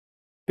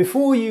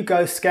Before you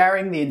go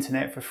scouring the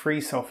internet for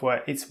free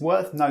software, it's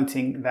worth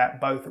noting that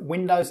both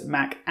Windows,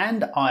 Mac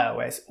and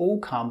iOS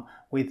all come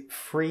with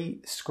free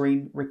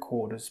screen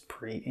recorders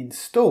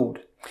pre-installed.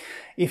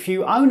 If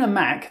you own a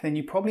Mac, then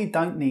you probably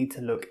don't need to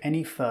look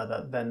any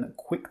further than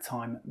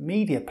Quicktime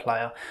Media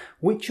Player,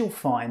 which you'll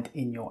find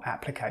in your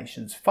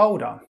Applications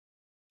folder.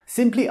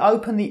 Simply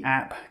open the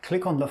app,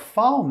 click on the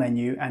File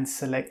menu and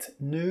select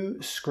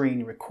New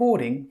Screen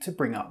Recording to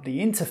bring up the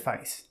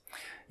interface.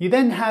 You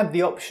then have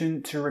the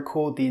option to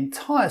record the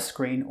entire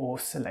screen or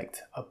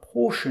select a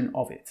portion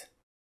of it.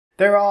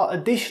 There are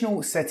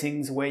additional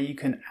settings where you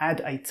can add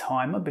a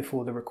timer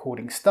before the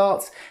recording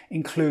starts,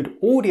 include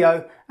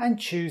audio and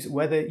choose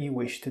whether you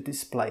wish to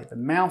display the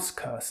mouse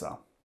cursor.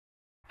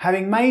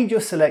 Having made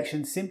your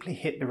selection, simply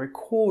hit the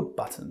record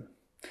button.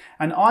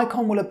 An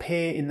icon will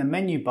appear in the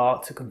menu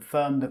bar to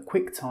confirm that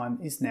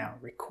QuickTime is now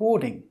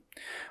recording.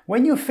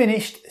 When you're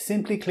finished,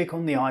 simply click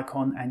on the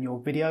icon and your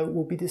video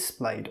will be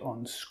displayed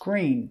on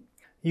screen.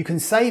 You can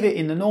save it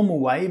in the normal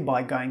way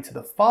by going to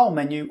the File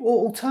menu,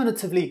 or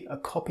alternatively, a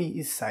copy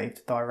is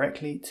saved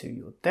directly to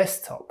your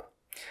desktop.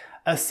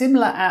 A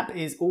similar app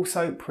is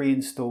also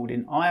pre-installed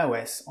in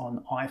iOS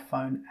on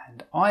iPhone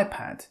and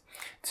iPad.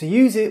 To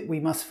use it, we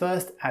must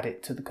first add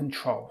it to the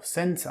Control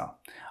Center.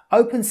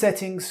 Open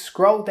Settings,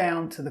 scroll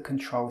down to the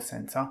Control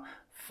Center,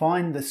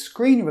 find the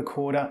screen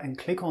recorder and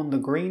click on the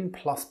green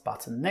plus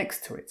button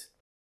next to it.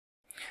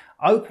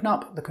 Open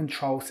up the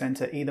Control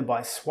Center either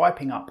by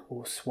swiping up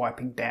or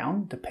swiping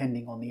down,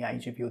 depending on the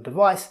age of your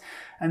device,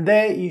 and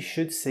there you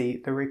should see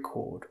the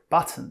record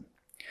button.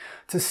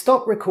 To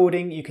stop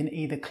recording, you can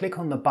either click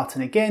on the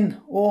button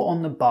again or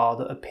on the bar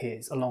that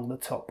appears along the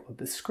top of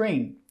the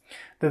screen.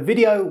 The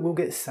video will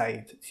get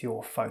saved to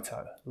your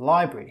photo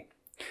library.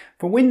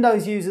 For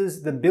Windows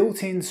users, the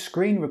built-in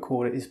screen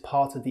recorder is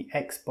part of the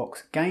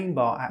Xbox Game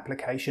Bar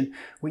application,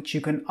 which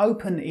you can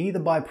open either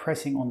by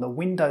pressing on the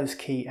Windows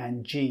key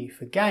and G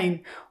for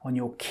Game on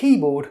your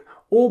keyboard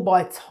or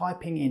by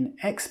typing in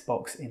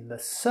Xbox in the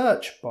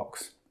search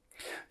box.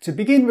 To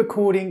begin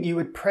recording, you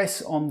would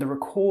press on the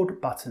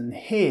record button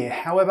here.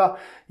 However,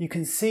 you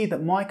can see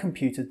that my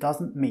computer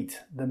doesn't meet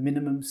the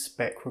minimum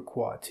spec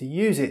required to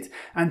use it.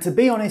 And to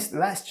be honest,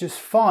 that's just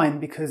fine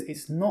because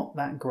it's not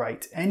that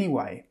great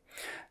anyway.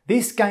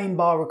 This Game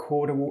Bar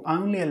recorder will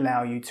only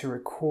allow you to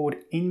record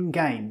in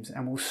games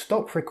and will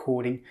stop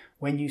recording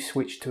when you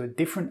switch to a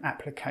different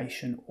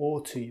application or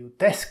to your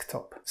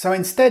desktop. So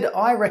instead,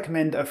 I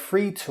recommend a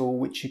free tool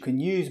which you can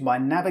use by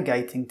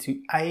navigating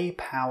to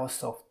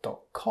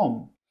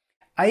Apowersoft.com.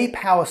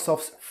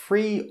 Apowersoft's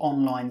free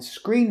online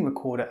screen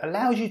recorder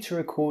allows you to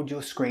record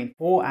your screen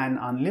for an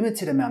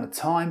unlimited amount of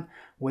time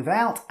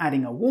without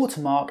adding a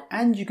watermark,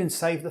 and you can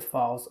save the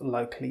files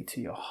locally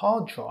to your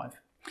hard drive.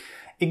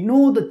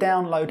 Ignore the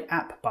download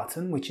app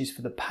button, which is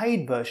for the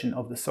paid version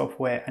of the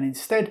software, and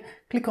instead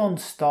click on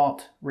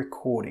Start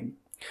Recording.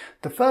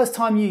 The first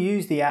time you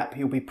use the app,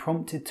 you'll be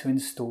prompted to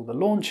install the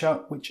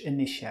launcher, which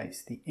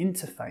initiates the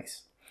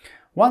interface.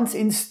 Once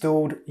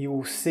installed, you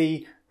will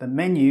see the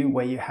menu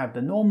where you have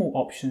the normal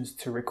options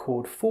to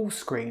record full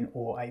screen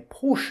or a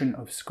portion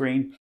of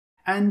screen,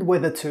 and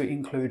whether to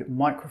include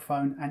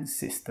microphone and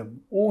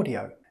system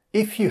audio.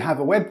 If you have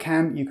a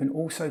webcam, you can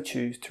also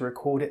choose to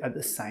record it at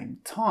the same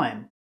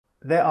time.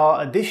 There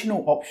are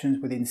additional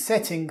options within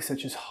settings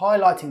such as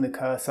highlighting the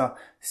cursor,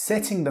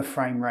 setting the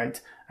frame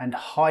rate and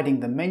hiding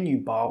the menu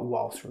bar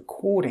whilst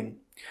recording.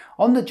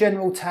 On the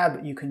General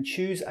tab, you can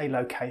choose a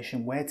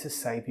location where to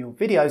save your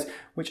videos,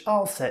 which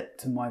I'll set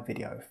to my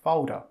video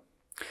folder.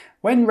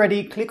 When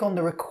ready, click on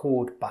the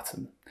Record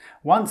button.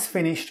 Once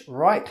finished,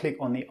 right-click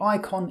on the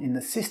icon in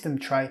the system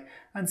tray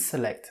and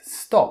select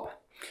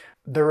Stop.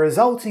 The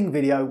resulting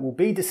video will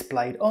be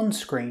displayed on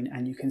screen,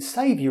 and you can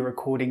save your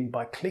recording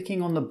by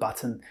clicking on the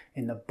button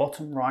in the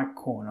bottom right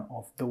corner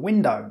of the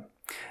window.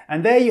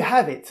 And there you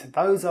have it.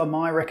 Those are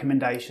my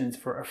recommendations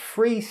for a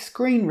free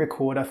screen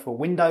recorder for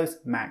Windows,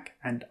 Mac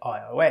and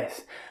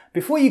iOS.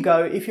 Before you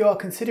go, if you are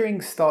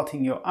considering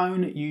starting your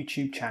own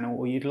YouTube channel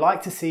or you'd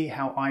like to see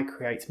how I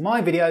create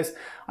my videos,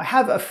 I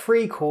have a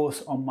free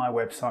course on my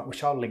website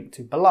which I'll link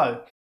to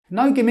below.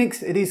 No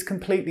gimmicks, it is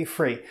completely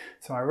free,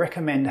 so I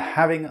recommend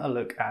having a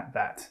look at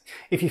that.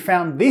 If you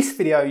found this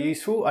video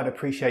useful, I'd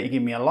appreciate you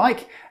giving me a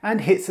like and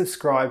hit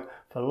subscribe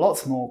for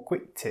lots more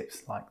quick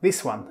tips like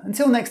this one.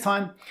 Until next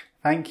time,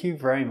 thank you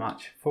very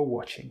much for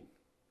watching.